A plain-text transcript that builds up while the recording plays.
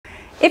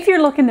If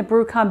you're looking to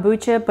brew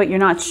kombucha, but you're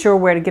not sure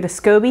where to get a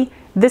SCOBY,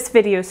 this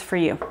video is for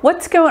you.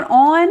 What's going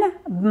on,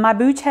 my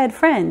booch head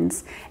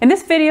friends? In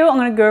this video, I'm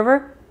gonna go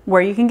over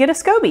where you can get a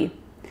SCOBY.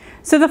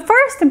 So the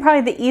first and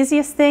probably the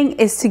easiest thing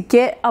is to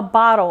get a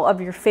bottle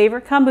of your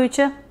favorite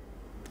kombucha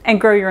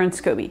and grow your own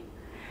SCOBY.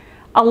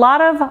 A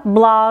lot of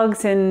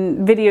blogs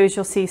and videos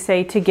you'll see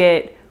say to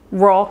get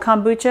raw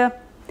kombucha,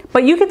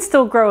 but you can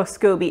still grow a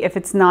SCOBY if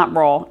it's not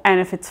raw and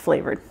if it's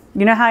flavored.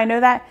 You know how I know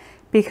that?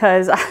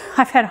 Because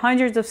I've had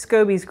hundreds of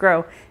SCOBYs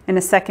grow in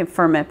a second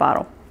ferment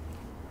bottle.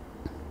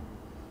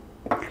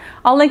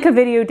 I'll link a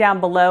video down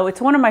below.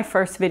 It's one of my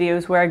first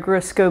videos where I grew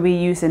a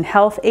SCOBY using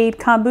health aid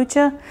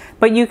kombucha,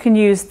 but you can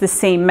use the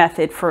same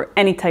method for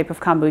any type of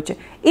kombucha,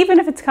 even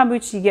if it's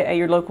kombucha you get at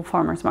your local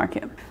farmer's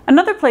market.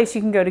 Another place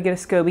you can go to get a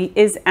SCOBY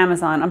is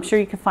Amazon. I'm sure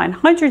you can find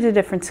hundreds of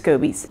different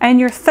SCOBYs. And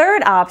your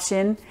third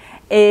option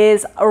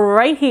is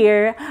right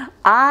here.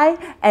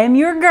 I am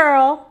your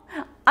girl.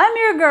 I'm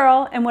your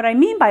girl, and what I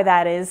mean by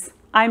that is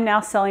I'm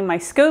now selling my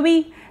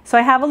SCOBY. So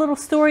I have a little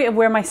story of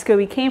where my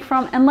SCOBY came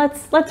from, and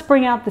let's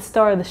bring out the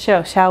star of the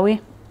show, shall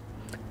we?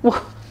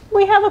 Well,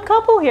 we have a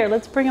couple here.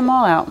 Let's bring them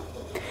all out.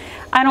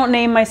 I don't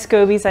name my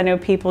SCOBYs. I know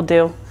people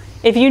do.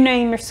 If you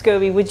name your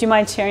SCOBY, would you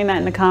mind sharing that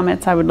in the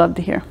comments? I would love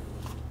to hear.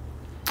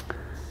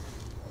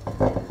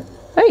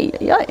 Hey,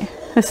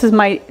 this is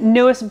my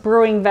newest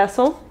brewing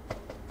vessel,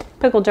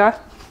 pickle jar.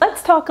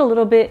 Let's talk a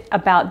little bit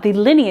about the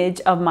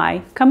lineage of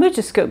my kombucha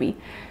SCOBY.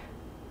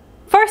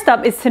 First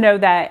up is to know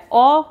that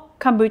all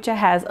kombucha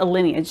has a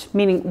lineage,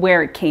 meaning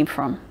where it came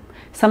from.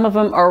 Some of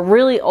them are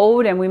really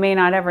old and we may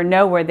not ever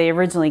know where they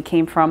originally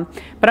came from,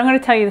 but I'm going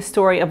to tell you the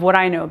story of what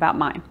I know about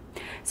mine.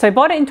 So I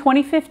bought it in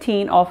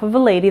 2015 off of a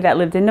lady that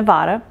lived in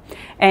Nevada,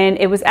 and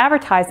it was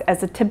advertised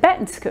as a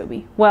Tibetan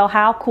SCOBY. Well,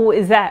 how cool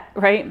is that,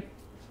 right?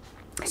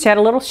 She had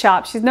a little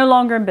shop. She's no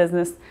longer in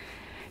business.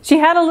 She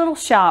had a little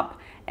shop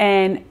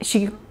and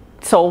she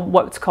sold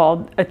what's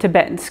called a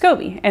Tibetan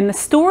SCOBY. And the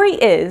story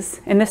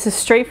is, and this is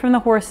straight from the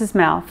horse's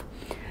mouth,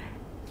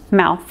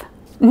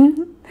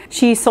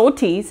 she sold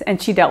teas and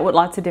she dealt with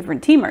lots of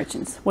different tea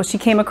merchants. Well, she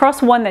came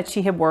across one that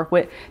she had worked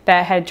with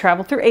that had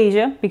traveled through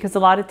Asia, because a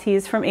lot of tea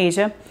is from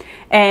Asia,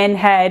 and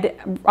had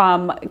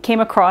came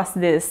across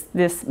this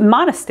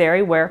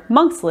monastery where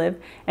monks live,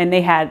 and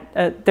they had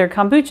their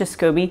kombucha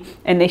SCOBY,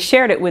 and they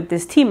shared it with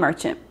this tea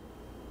merchant.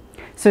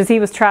 So as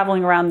he was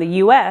traveling around the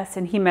US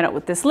and he met up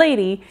with this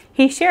lady,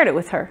 he shared it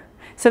with her.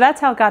 So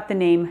that's how it got the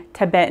name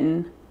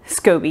Tibetan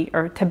SCOBY,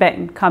 or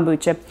Tibetan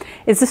kombucha.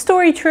 Is the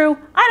story true?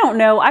 I don't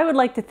know. I would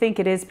like to think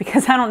it is,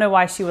 because I don't know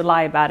why she would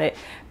lie about it.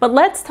 But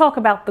let's talk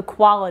about the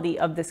quality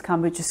of this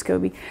kombucha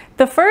SCOBY.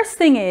 The first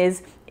thing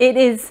is,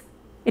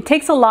 it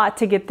takes a lot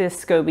to get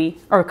this SCOBY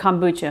or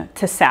kombucha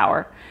to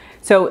sour.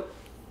 So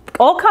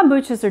all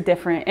kombuchas are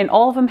different, and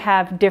all of them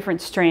have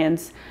different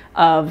strands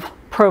of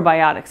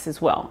probiotics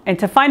as well. And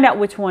to find out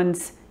which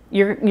ones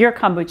your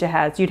kombucha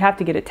has, you'd have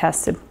to get it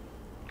tested.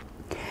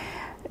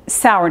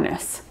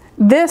 Sourness.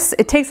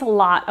 It takes a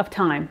lot of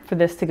time for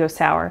this to go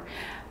sour.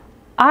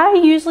 I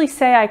usually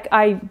say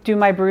I do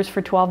my brews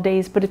for 12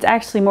 days, but it's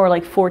actually more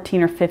like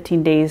 14 or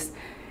 15 days.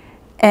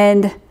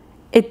 And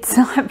it's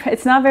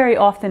not very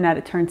often that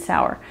it turns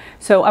sour.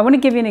 So I want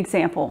to give you an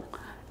example.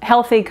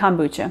 Health Aid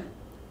Kombucha.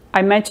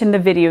 I mentioned the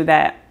video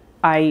that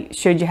I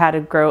showed you how to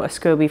grow a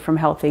SCOBY from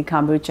Health Aid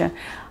Kombucha.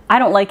 I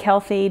don't like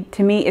Health Aid.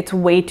 To me, it's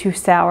way too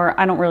sour.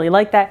 I don't really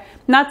like that.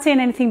 Not saying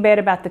anything bad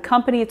about the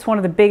company. It's one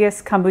of the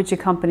biggest kombucha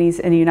companies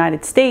in the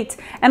United States,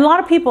 and a lot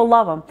of people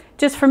love them.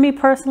 Just for me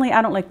personally,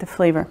 I don't like the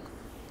flavor.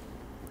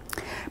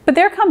 But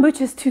their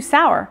kombucha is too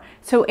sour.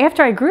 So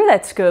after I grew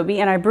that SCOBY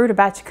and I brewed a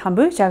batch of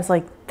kombucha, I was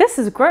like, this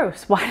is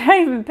gross. Why did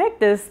I even pick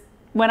this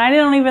when I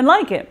don't even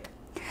like it?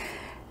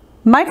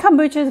 My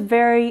kombucha is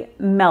very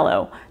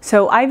mellow.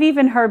 So I've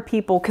even heard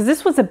people, because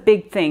this was a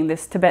big thing,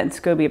 this Tibetan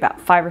SCOBY about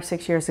 5 or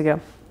 6 years ago,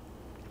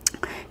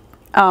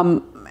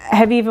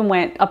 have even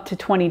went up to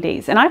 20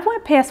 days. And I've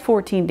went past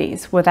 14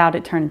 days without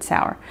it turning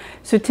sour.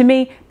 So to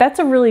me, that's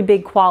a really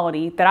big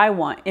quality that I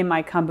want in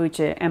my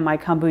kombucha and my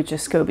kombucha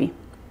SCOBY.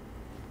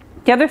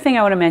 The other thing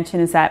I want to mention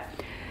is that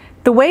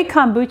the way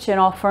kombucha and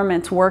all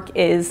ferments work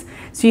is,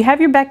 so you have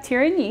your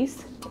bacteria and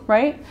yeast,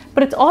 right?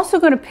 But it's also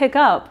going to pick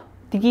up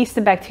the yeast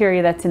and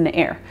bacteria that's in the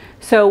air.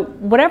 So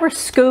whatever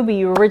SCOBY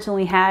you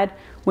originally had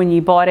when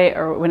you bought it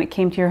or when it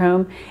came to your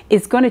home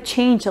is going to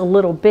change a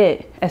little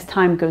bit as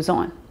time goes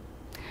on.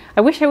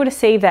 I wish I would have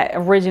saved that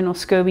original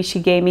SCOBY she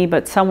gave me,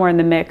 but somewhere in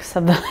the mix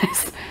of the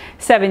last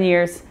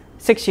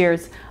 6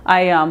 years,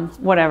 I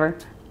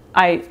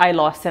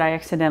lost it. I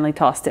accidentally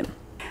tossed it.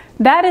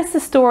 That is the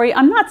story.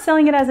 I'm not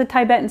selling it as a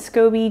Tibetan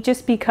SCOBY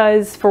just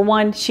because, for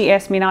one, she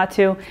asked me not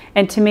to,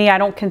 and to me, I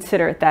don't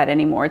consider it that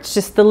anymore. It's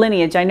just the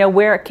lineage. I know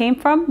where it came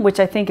from, which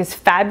I think is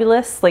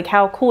fabulous. Like,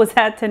 how cool is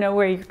that to know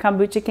where your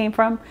kombucha came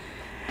from?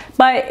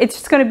 But it's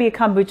just going to be a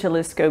kombucha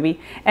list SCOBY.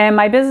 And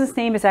my business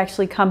name is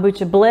actually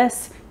Kombucha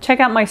Bliss. Check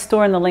out my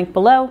store in the link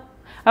below.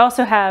 I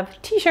also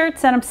have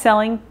t-shirts that I'm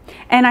selling,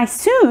 and I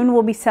soon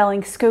will be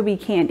selling SCOBY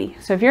candy.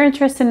 So if you're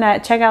interested in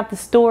that, check out the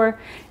store.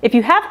 If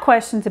you have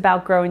questions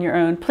about growing your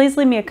own, please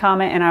leave me a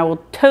comment and I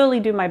will totally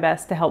do my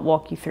best to help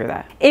walk you through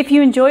that. If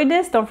you enjoyed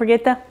this, don't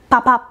forget to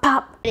pop, pop,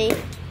 pop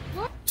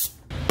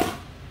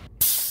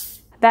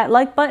that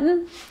like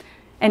button.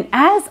 And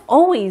as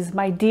always,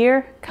 my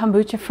dear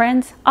kombucha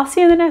friends, I'll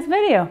see you in the next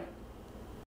video.